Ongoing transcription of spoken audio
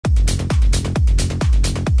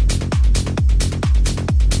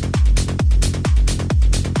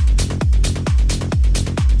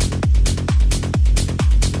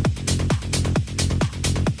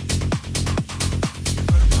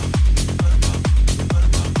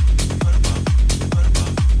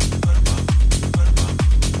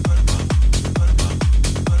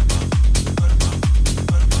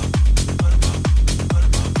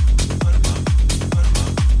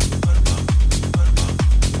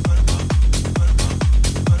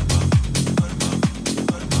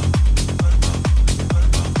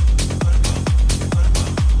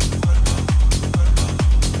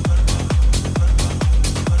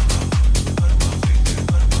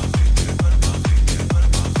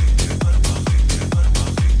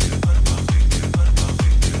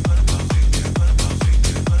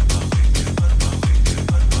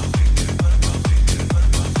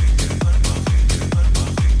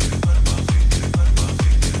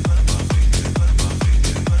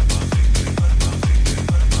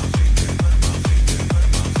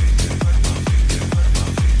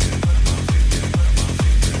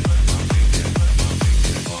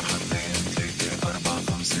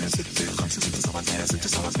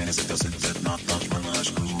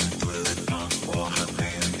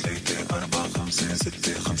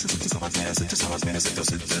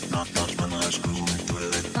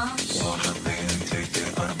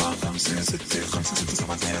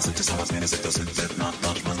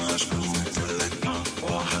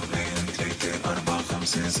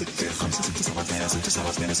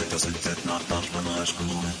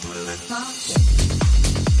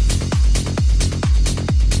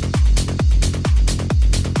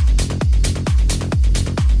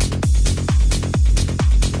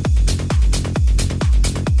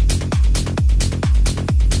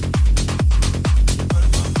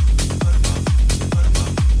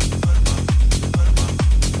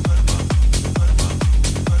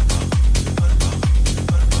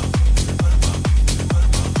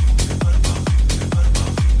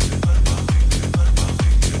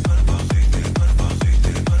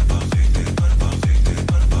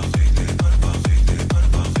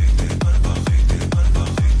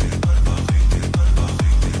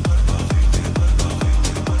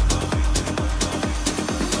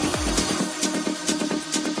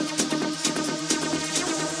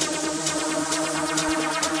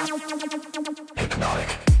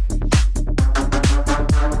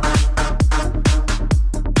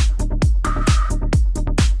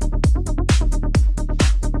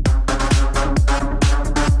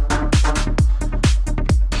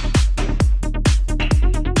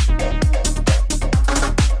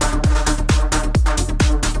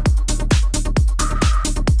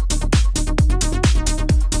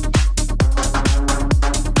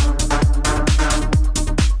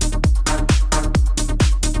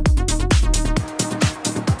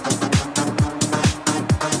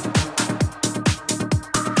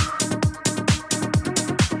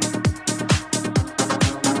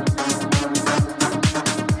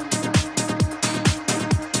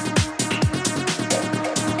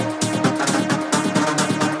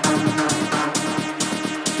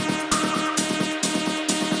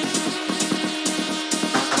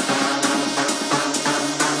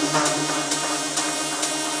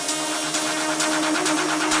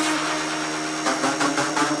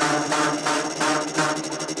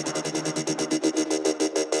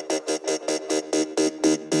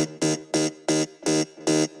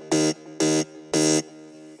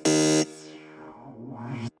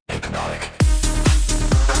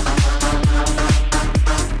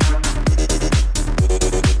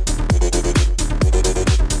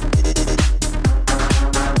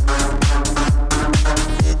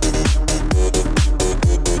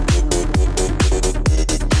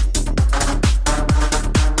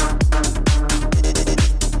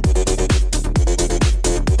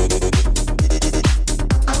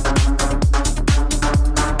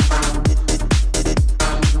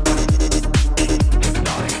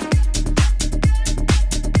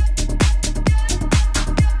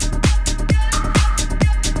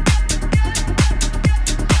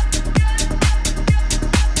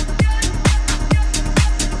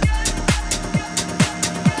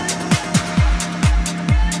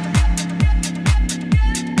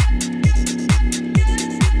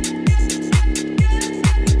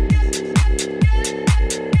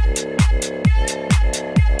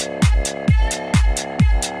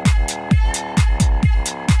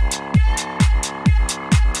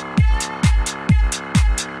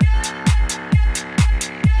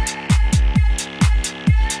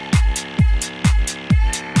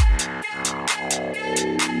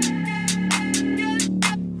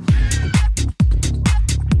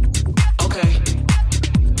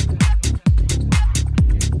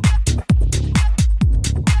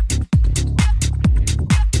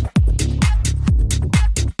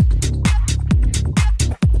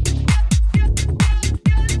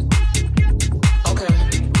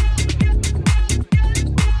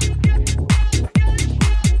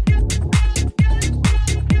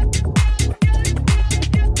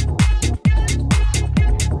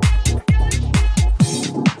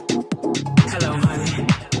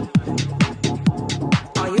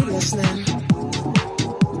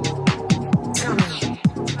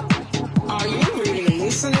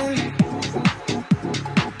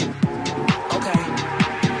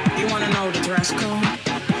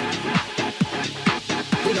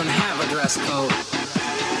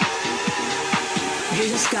You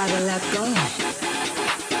just gotta let go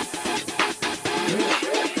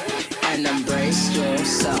and embrace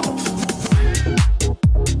yourself.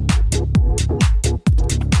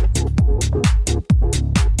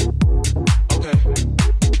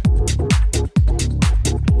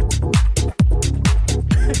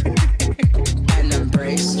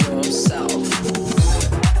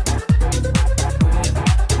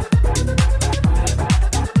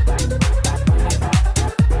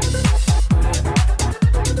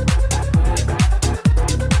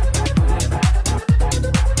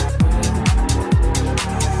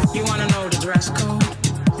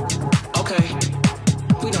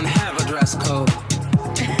 code.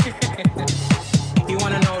 You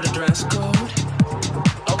wanna know the dress code?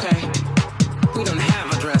 Okay, we don't have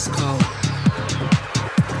a dress code.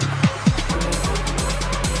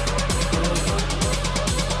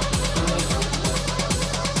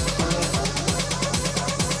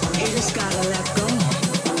 You just gotta let go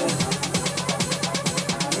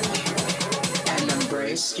and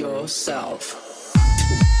embrace yourself.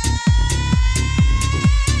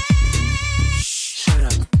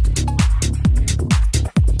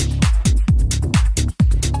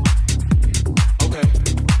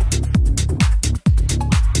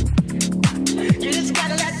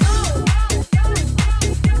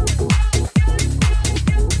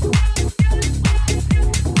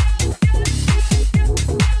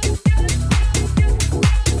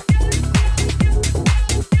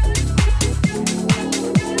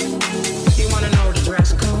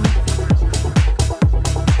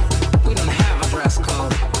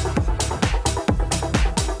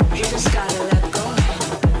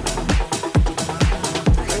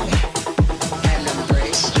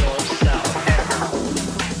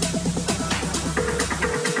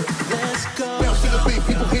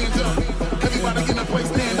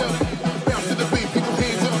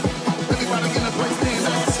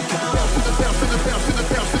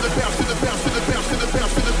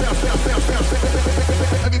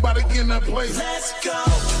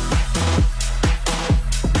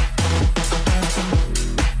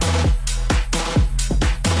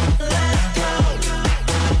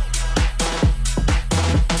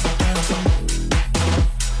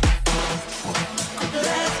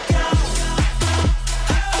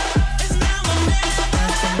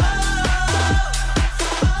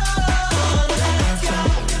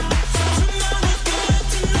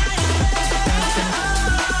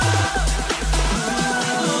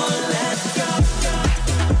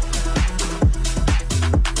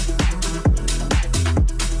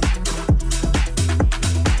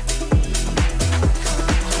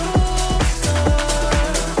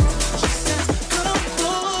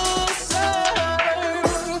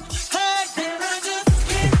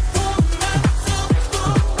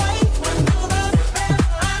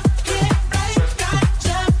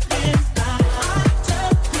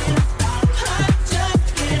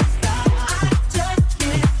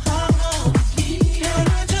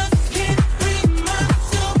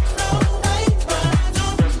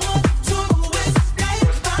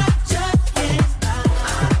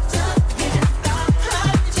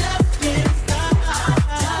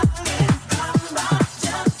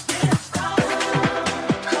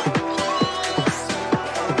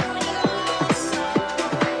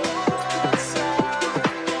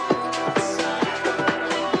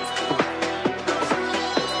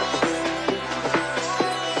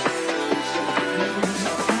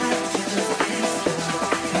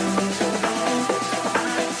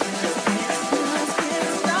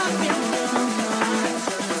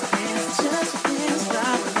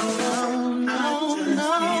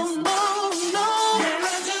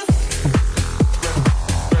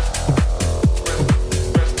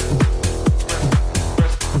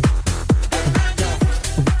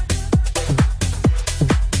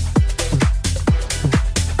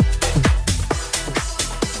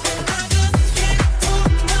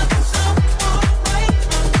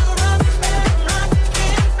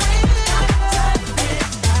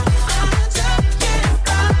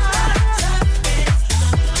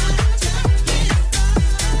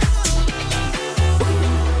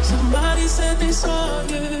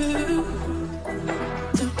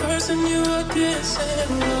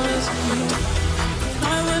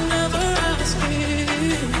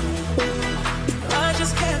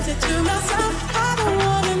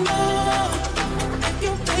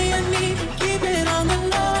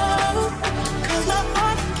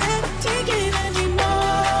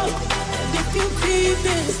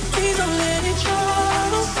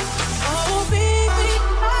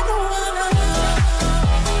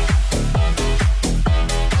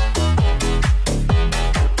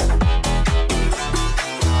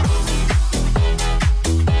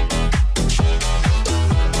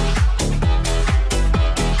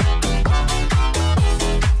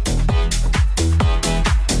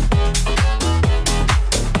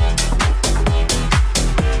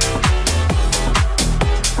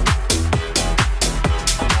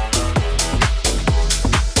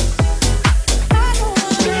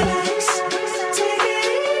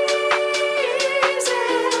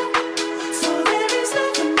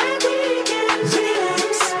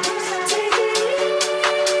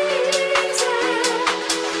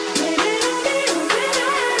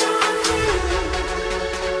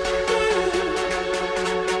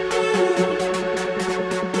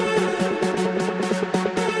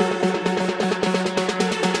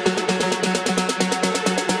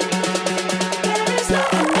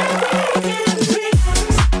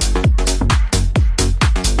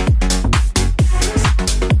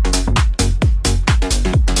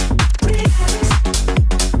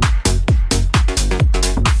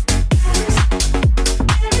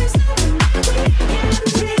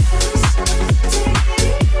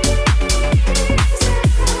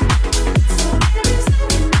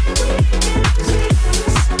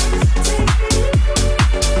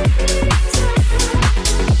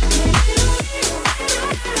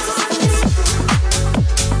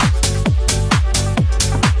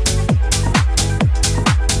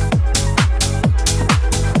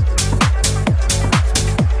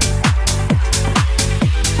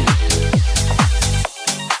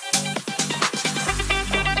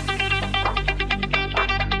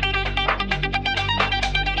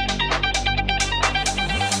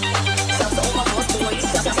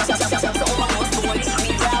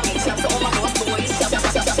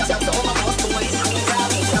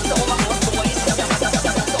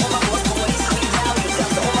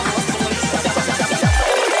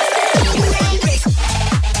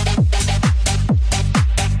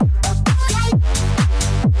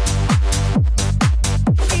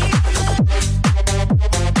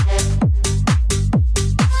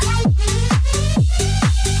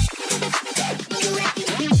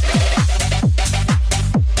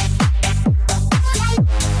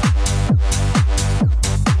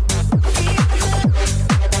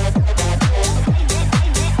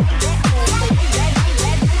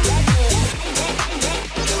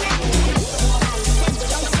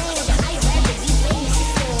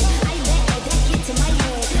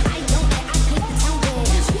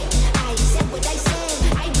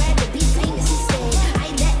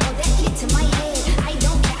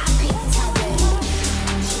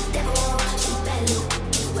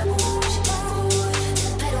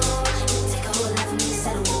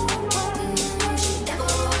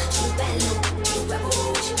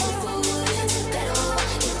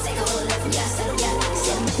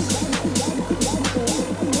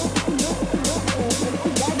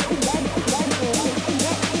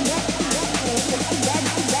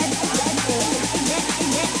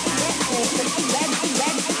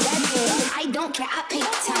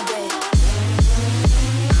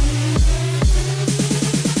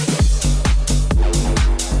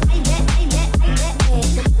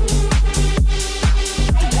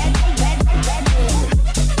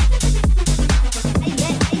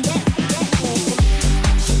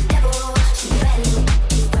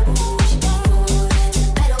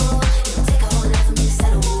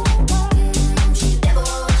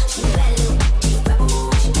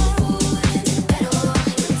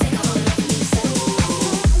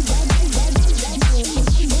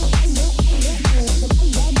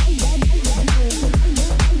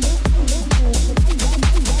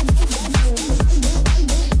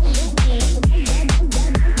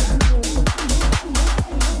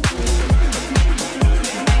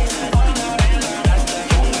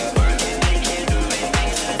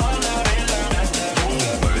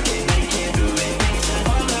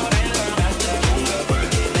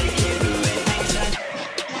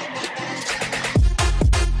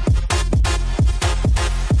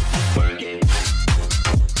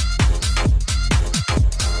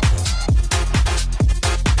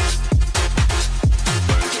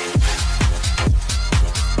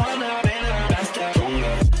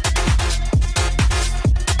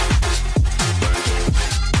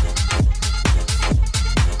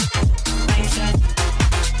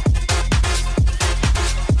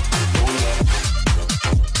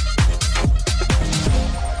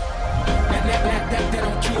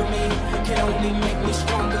 get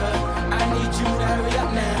stronger. I need you to hurry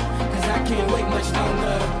up now, cause I can't wait much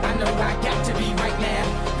longer. I know I got to be right now,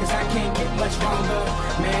 cause I can't get much longer.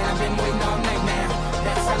 Man, I've been waiting all night now.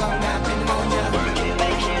 That's how long I've been on ya. Work it,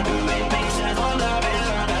 they can't do it, makes sense. Hold up and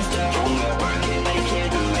learn that stuff. Work it, they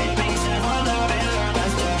can't do it, makes sense. Hold up and learn that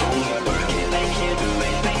stuff. Work it, they can't do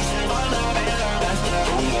it, makes sense. Hold up and learn that stuff.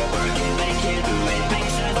 Work it, they can't do it,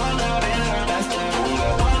 makes sense. Hold up and learn that stuff.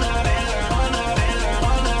 Hold up and learn, hold up and learn,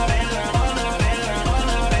 hold up and learn, hold up and learn,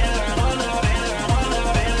 hold up and learn, hold up and learn, hold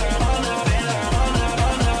up and learn, hold up and learn, hold up and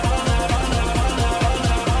learn, hold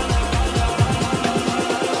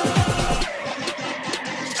up.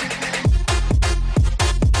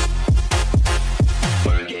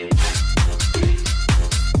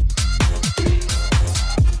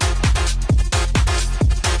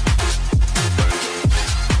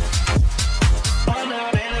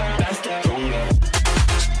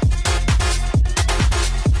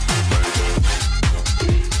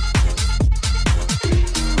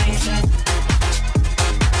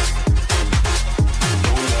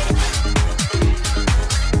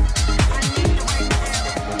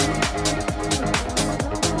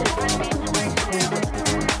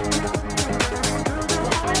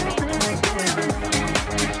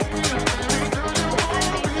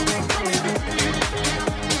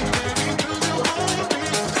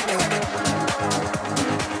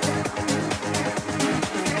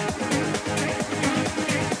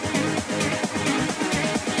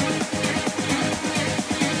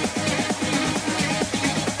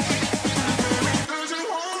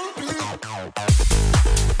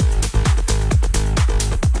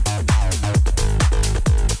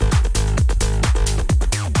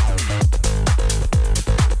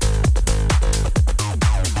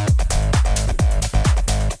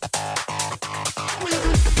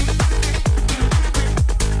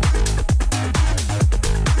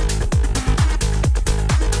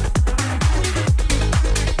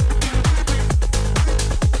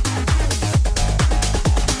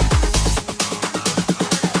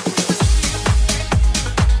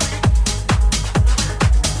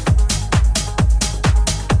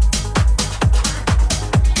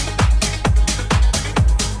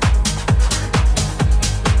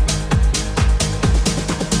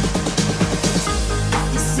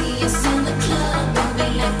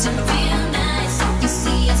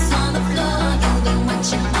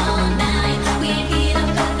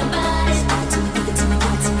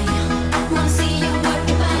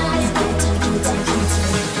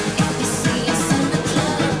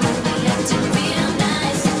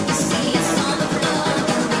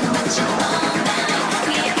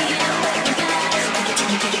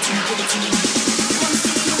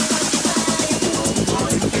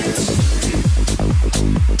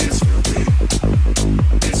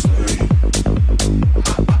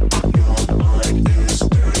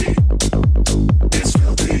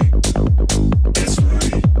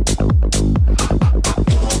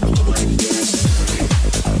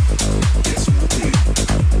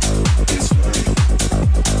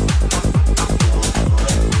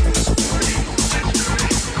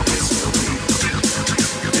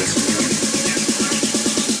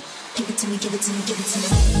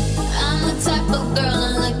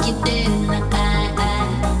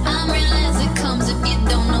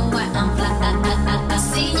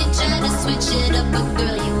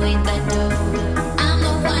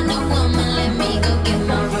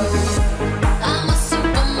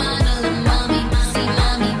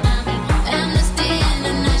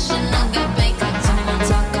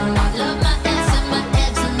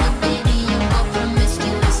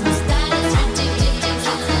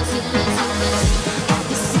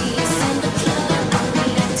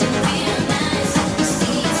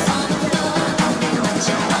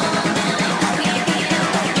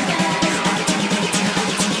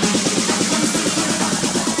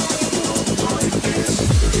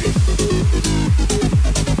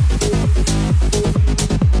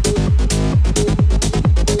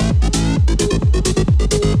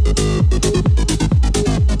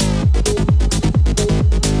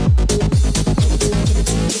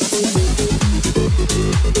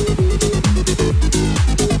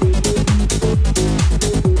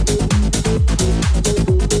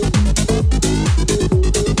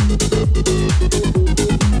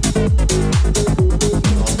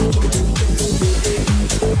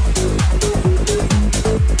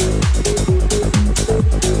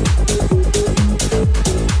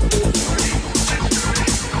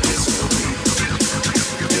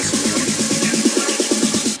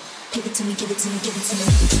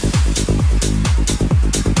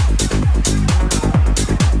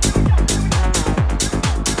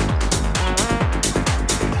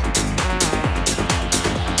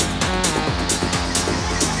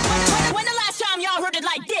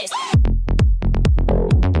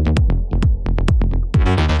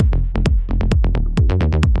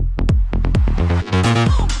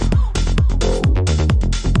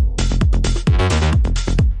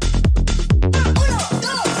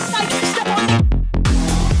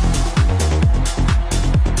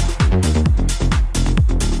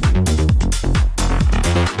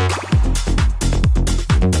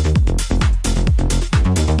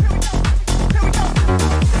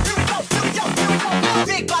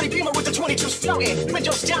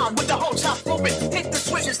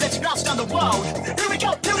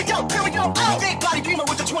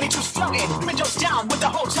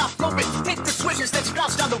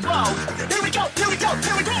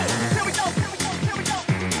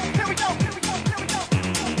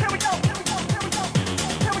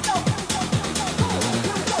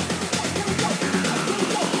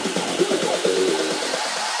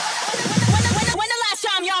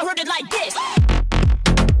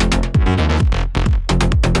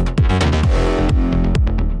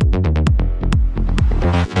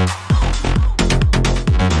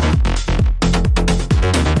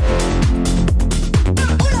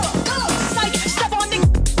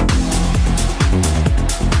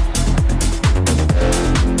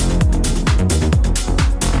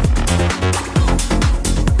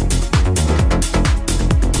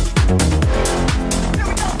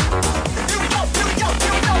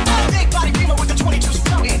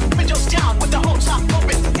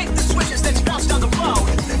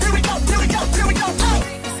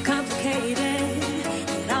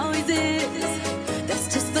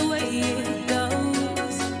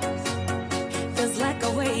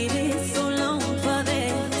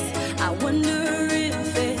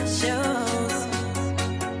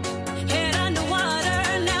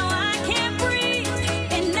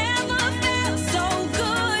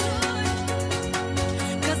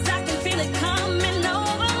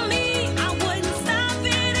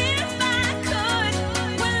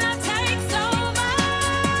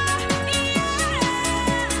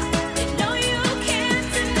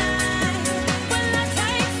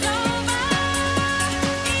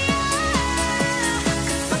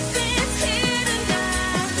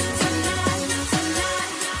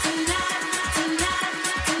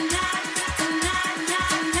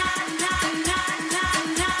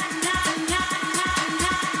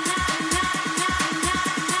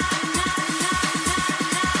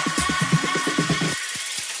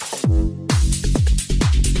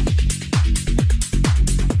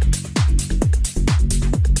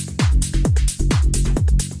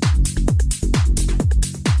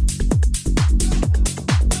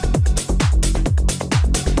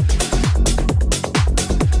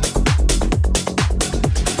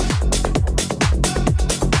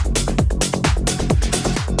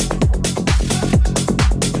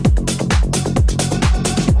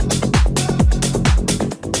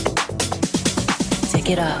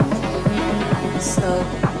 It up, slow,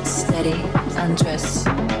 steady, undress,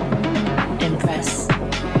 impress.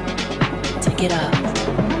 Take it up,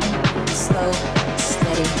 slow,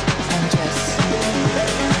 steady, undress,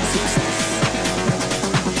 success.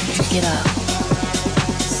 Take it up,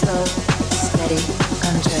 slow, steady,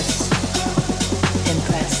 undress,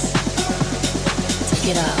 impress. Take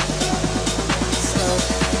it up, slow,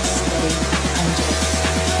 steady, undress.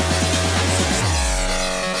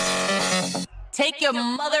 Take your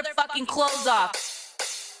motherfucking clothes off.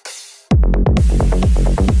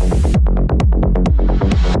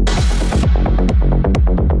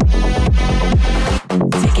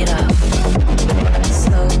 Take it up.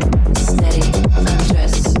 Slow, steady,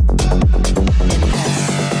 undress, impress.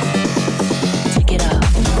 Take it up.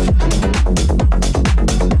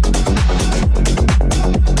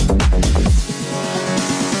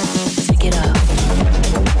 Take it up.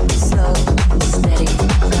 Slow, steady,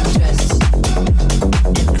 undress.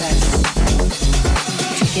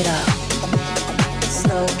 Take it up,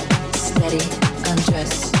 slow, steady,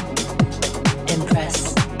 undress,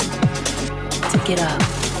 impress. Take it up,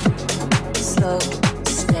 slow,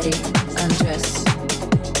 steady, undress,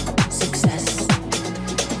 success.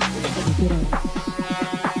 Take it up,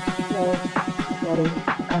 slow, steady,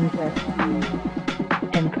 undress,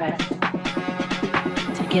 impress.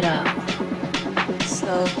 Take it up,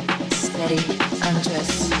 slow, steady,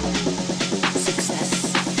 undress, success.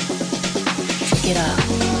 Take it up,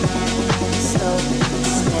 slow,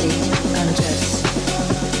 steady, undress,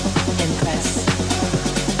 impress.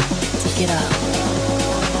 Take it up,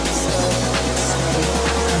 slow, steady,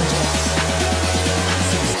 undress,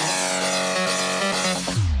 success.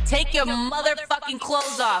 Take your motherfucking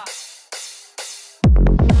clothes off.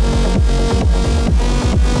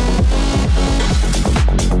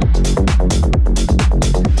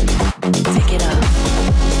 Take it up,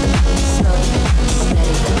 slow,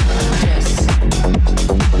 steady, undress,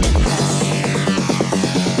 impress.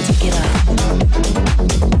 Take it up.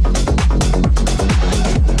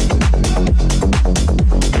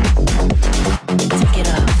 Take it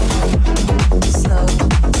up, slow,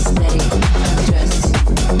 steady, undress,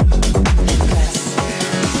 impress.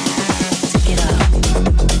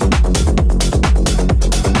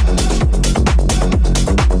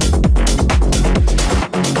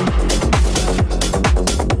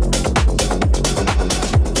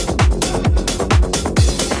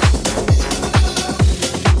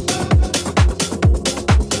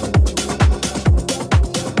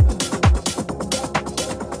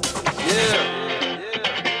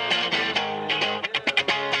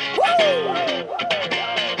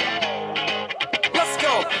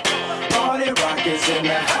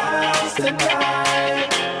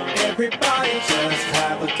 Everybody just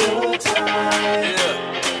have a good time.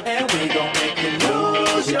 And we gon' make you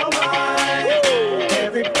lose your mind.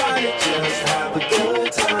 Everybody just have a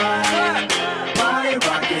good time. Party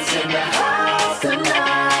rockets in the house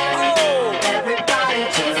tonight. Everybody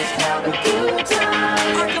just have a good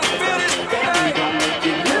time. And we gon' make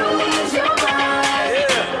you lose your mind.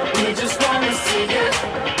 We just wanna see you.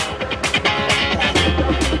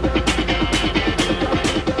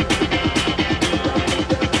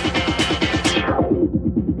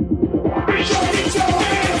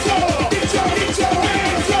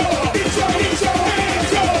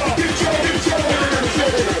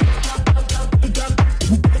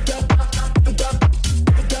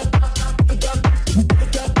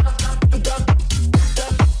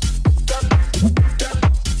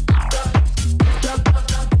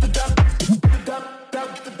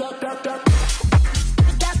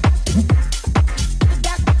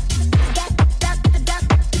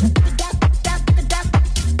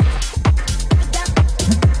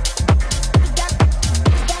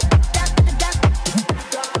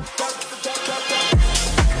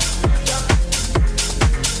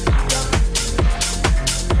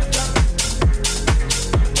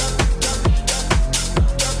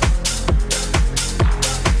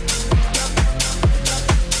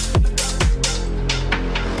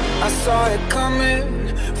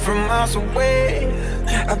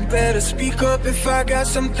 I better speak up if I got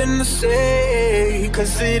something to say,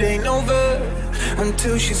 'cause it ain't over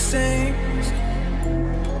until she sings.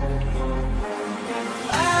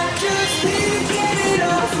 I just need to get it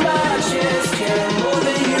off my chest. Yeah, more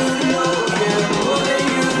than you know. Yeah, more than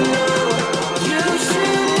you know. You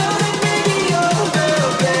should know that baby you're the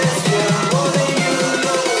best. Yeah, more than you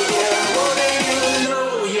know. Yeah, more than you know.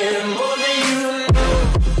 Yeah, more than you know.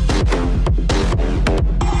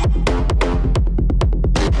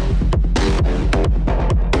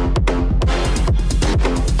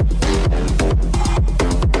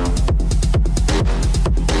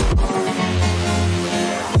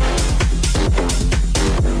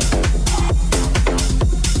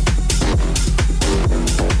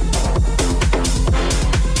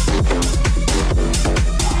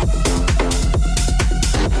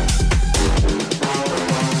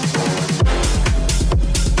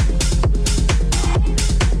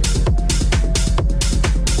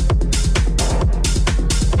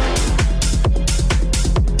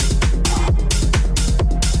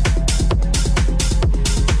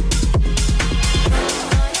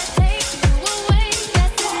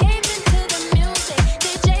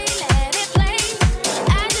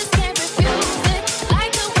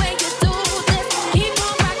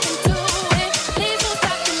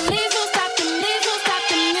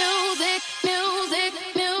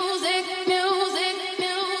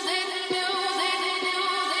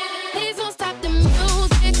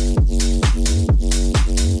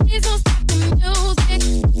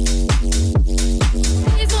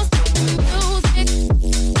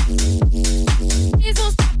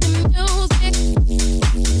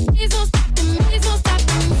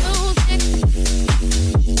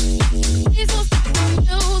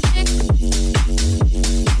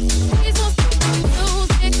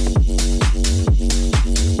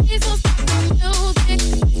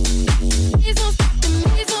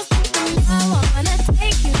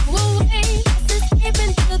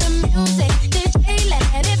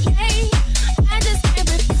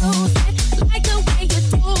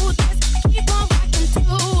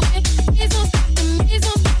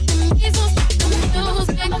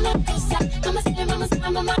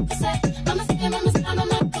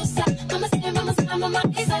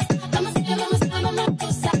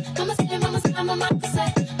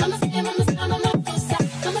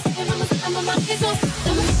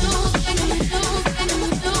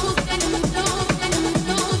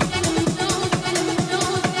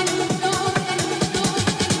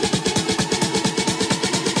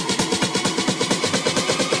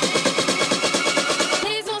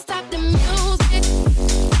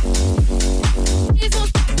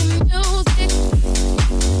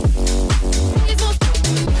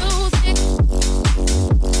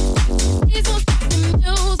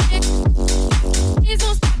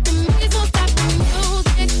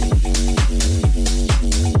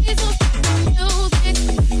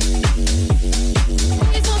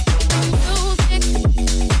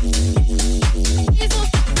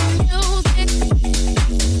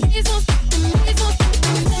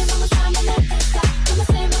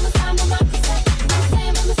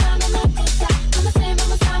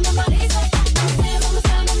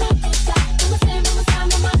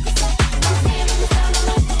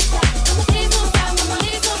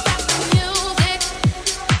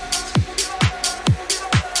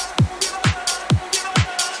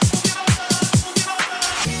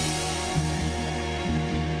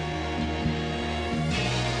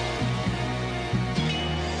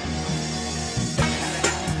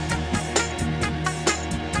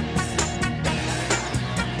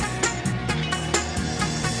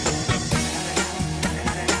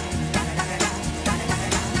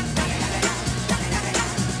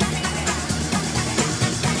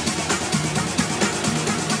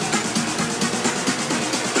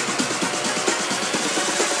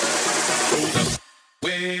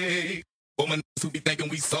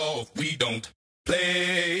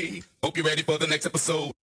 you ready for the next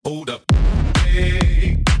episode. Hold up.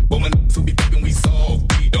 Hey, woman, who be thinking we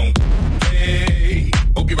soft, we don't. Hey,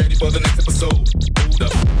 hope you're ready for the next episode. Hold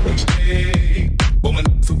up. Hey, woman,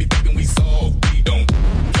 who be thinking we soft, we don't.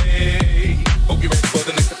 Hey, hope you're ready for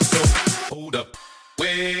the next episode. Hold up.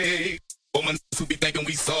 Wait, woman, who be thinking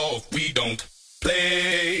we soft, we don't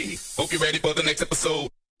play. Hope you're ready for the next episode.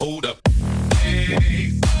 Hold up.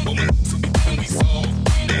 Hey, woman, who be thinking we soft,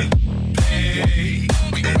 we don't play.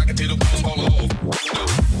 We gon' rock it till the wheels fall off. Hold up.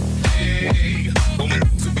 Hey, woman,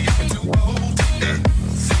 who be acting too old.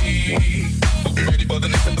 See, hope you're ready for the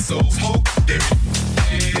next episode. Smoke, get it.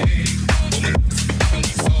 Hey, woman, who be thinking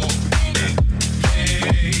we soft, we don't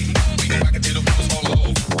play. We gon' rock it till the wheels fall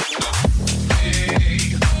off. Hold up.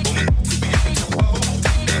 Hey, woman, who be acting too old.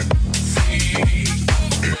 See,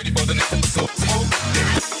 hope you're ready for the next episode. Smoke,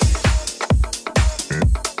 get it.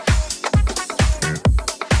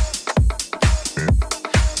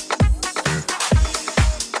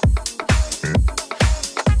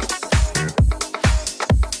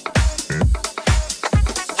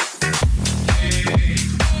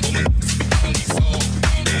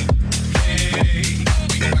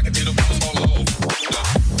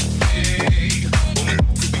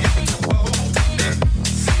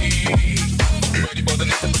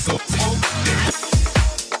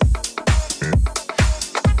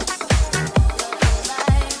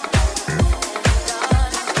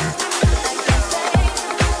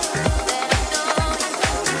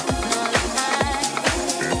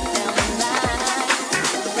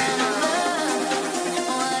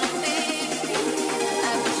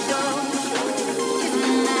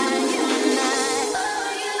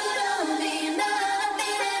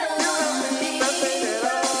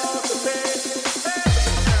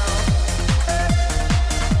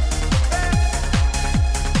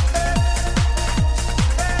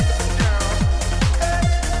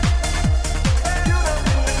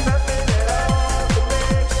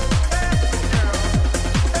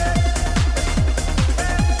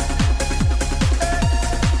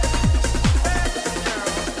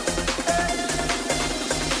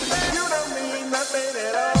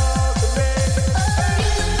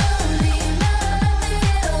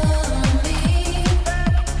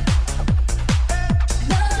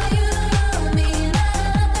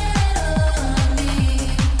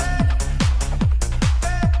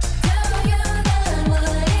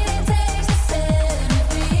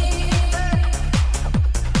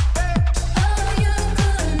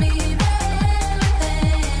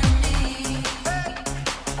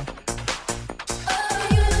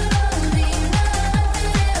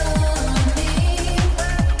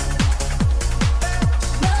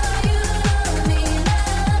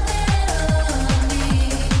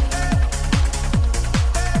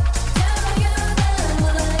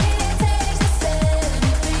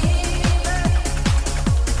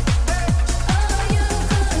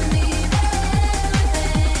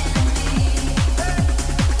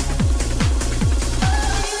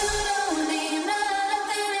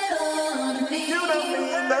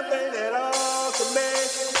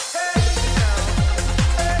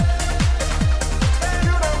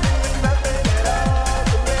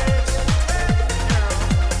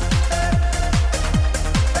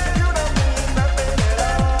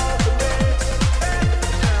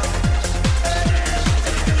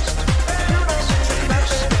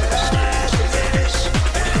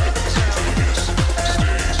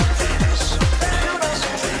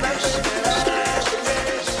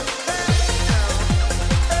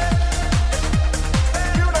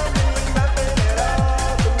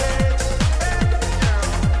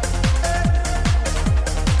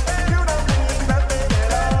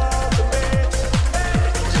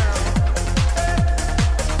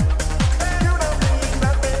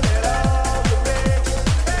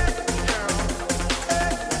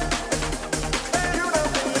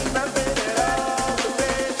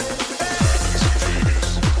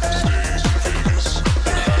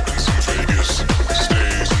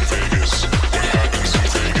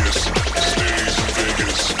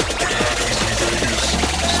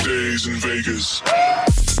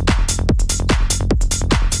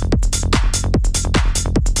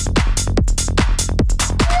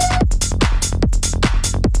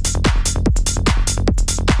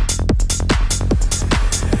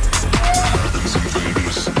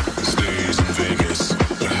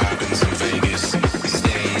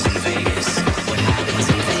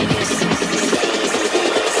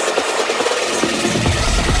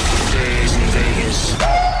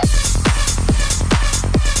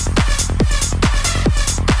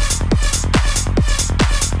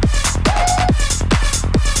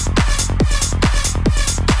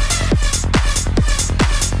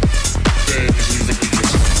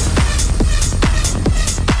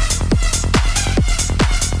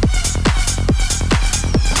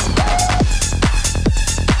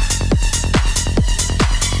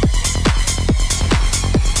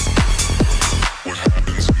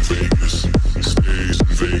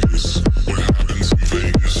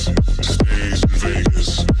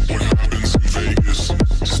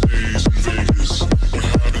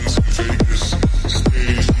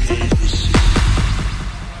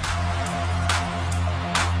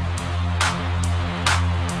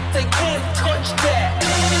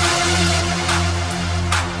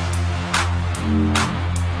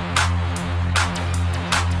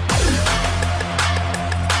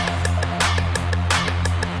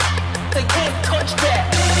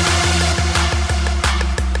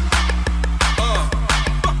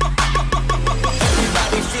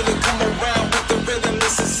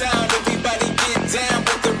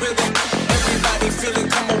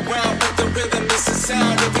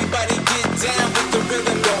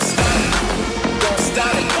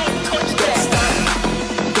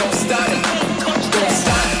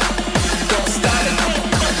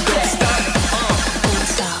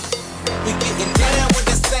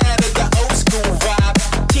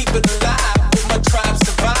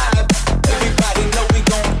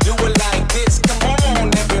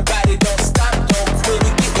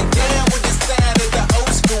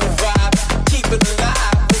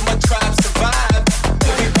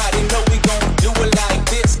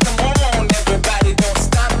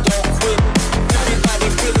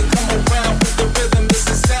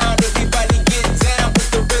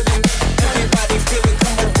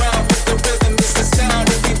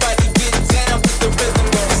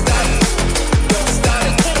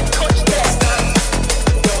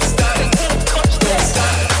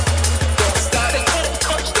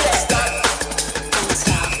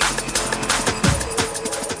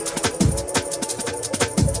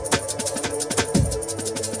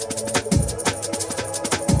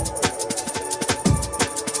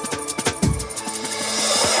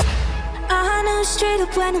 straight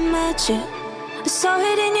up when I met you. I saw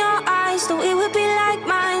it in your eyes, that we would be like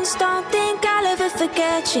minds. Don't think I'll ever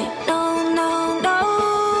forget you. No, no, no.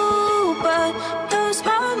 But those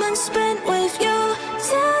moments spent with you,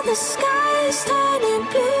 till the sky is turning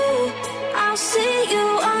blue, I'll see you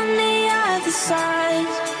on the other side.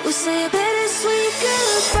 We'll say a bittersweet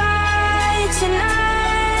goodbye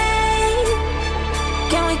tonight.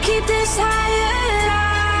 Can we keep this high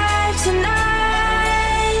alive tonight?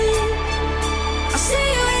 I'll see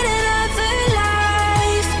you in another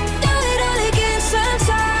life. Do it all again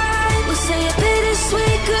sometime. We'll say a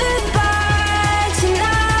bittersweet goodbye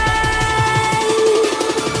tonight.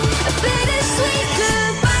 A bittersweet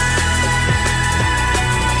goodbye.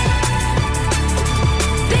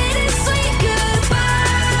 Bittersweet goodbye.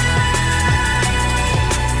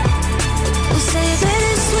 We'll say a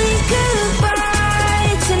bittersweet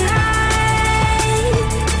goodbye tonight.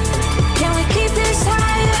 Can we keep this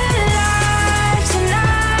high alive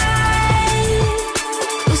tonight?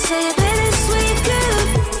 We'll say a bittersweet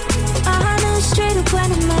goodbye. I knew straight up when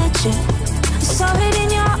I met you. I saw it in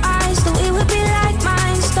your eyes, that we would be like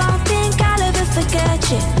minds. Don't think I'll ever forget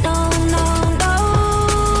you. No, no, no.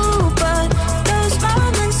 But those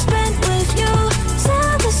moments spent with you,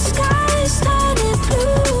 till the sky is turning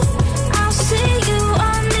blue, I'll see you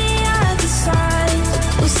on the other side.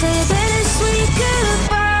 We'll say a bittersweet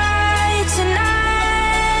goodbye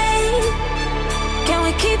tonight. Can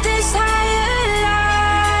we keep this high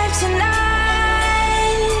alive tonight?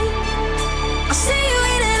 I'll see you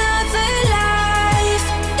in another life.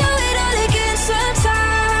 Do it all again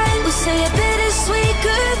sometime. We'll say a bittersweet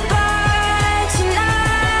goodbye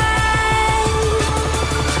tonight.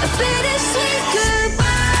 A bittersweet goodbye.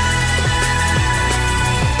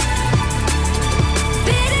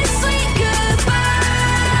 Bittersweet goodbye.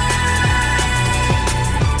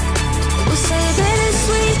 We'll say a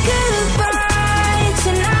bittersweet goodbye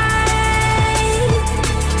tonight.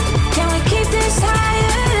 Can we keep this high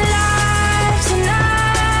alive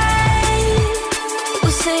tonight?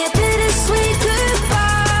 We'll say a bittersweet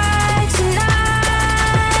goodbye tonight.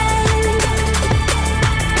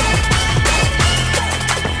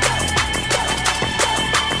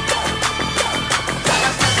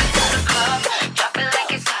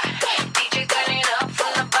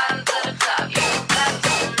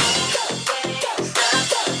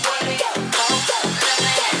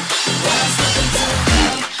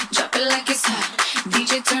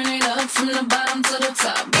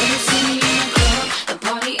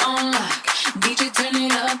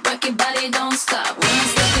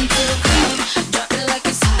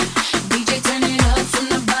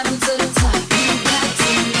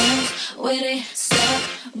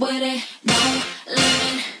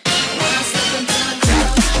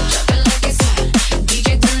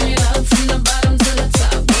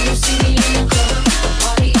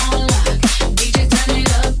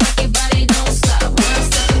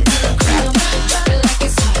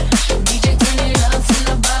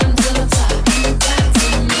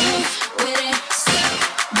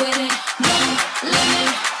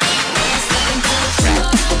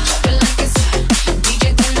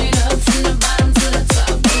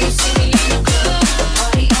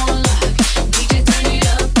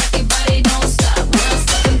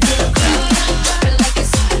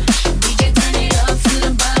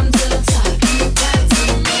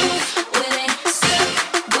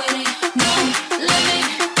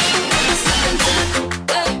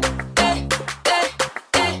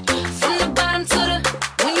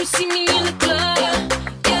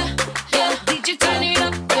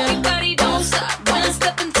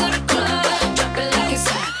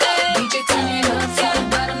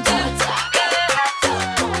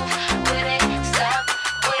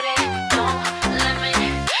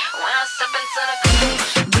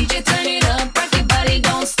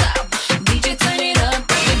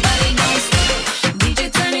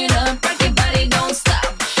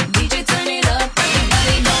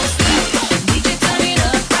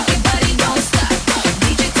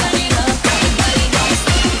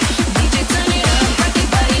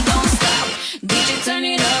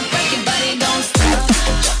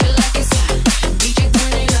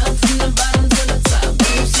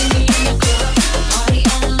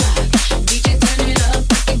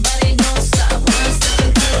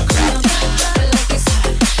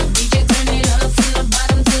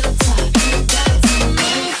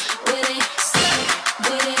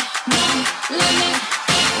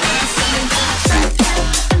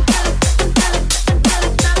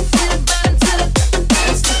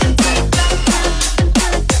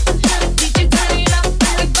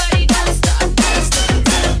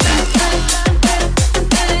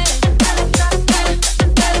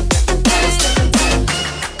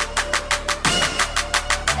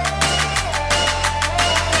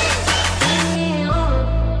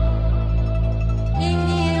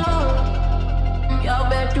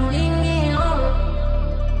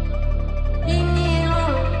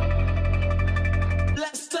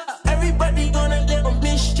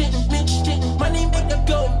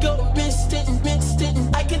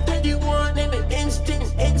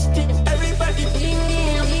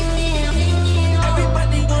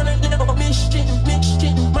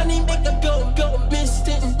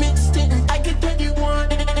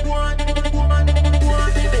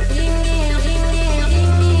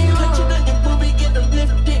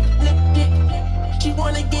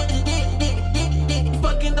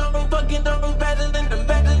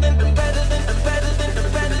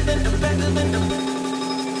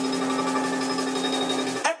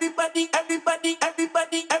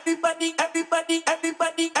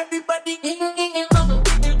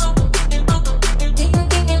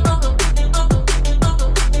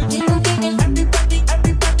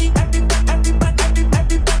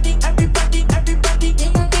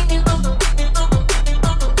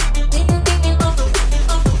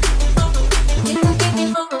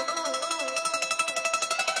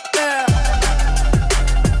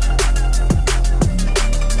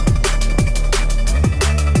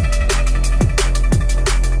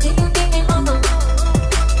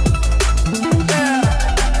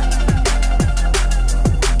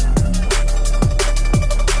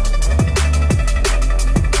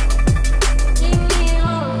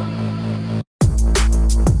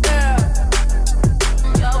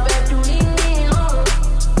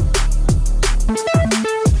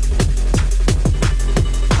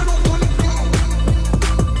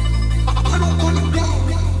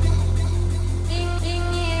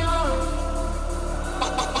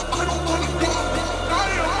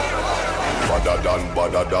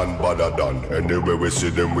 badder than. Anyway we see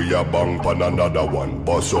them, we a bang pan another one.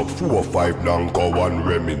 Bust up 4 5 Nanko 1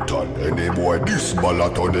 Remington. Any boy this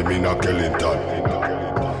ballot on them in a Kellington.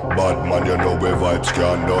 Bad man, you know where vibes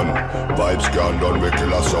can done. Vibes can done, we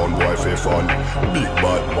kill a sound boy for fun. Big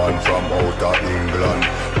bad man from outer England.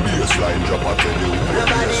 Baseline drop, I tell you.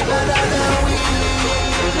 Nobody better than we.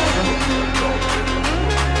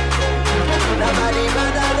 Nobody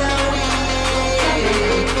better than we.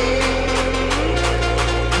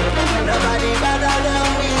 Nobody better than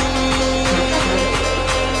we.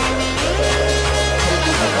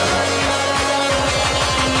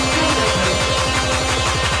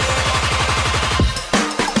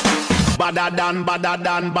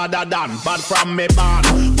 Badder than, bad from me born.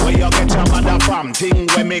 Where you get your mother from? Thing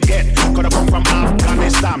where me get, coulda come from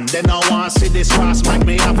Afghanistan. They no want see this fast, make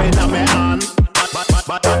me have it on me hand.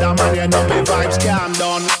 But other man, you know me vibes can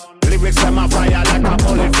done. Lyrics them a fire like a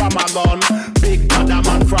bullet from a gun. Big badder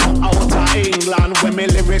man from outer England. When me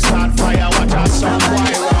lyrics start fire, watch out some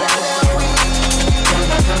boy run.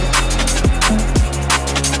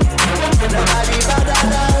 Nobody better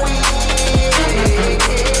than we.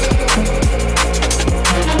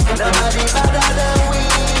 Nobody better than we.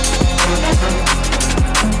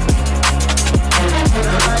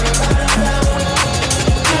 Nobody better than we.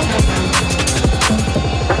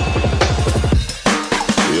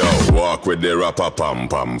 Yo, walk with the rapper pam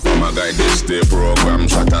pam. From a guy this day program,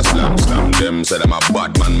 shot a slam. Them said I'm a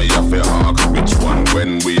bad man, me a fi hawk. Which one?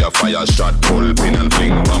 When we a fire shot, pull pin and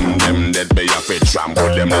fling bomb. Them dead be a fi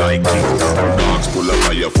trample them like king. Dogs pull up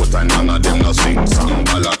on your foot and none of them no sing song.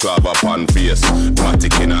 Balaclava pan face,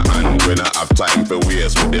 matic in a hand. We not have time for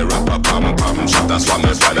waste with the rapper pam pam. Shot a slam,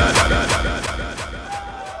 da da da da da.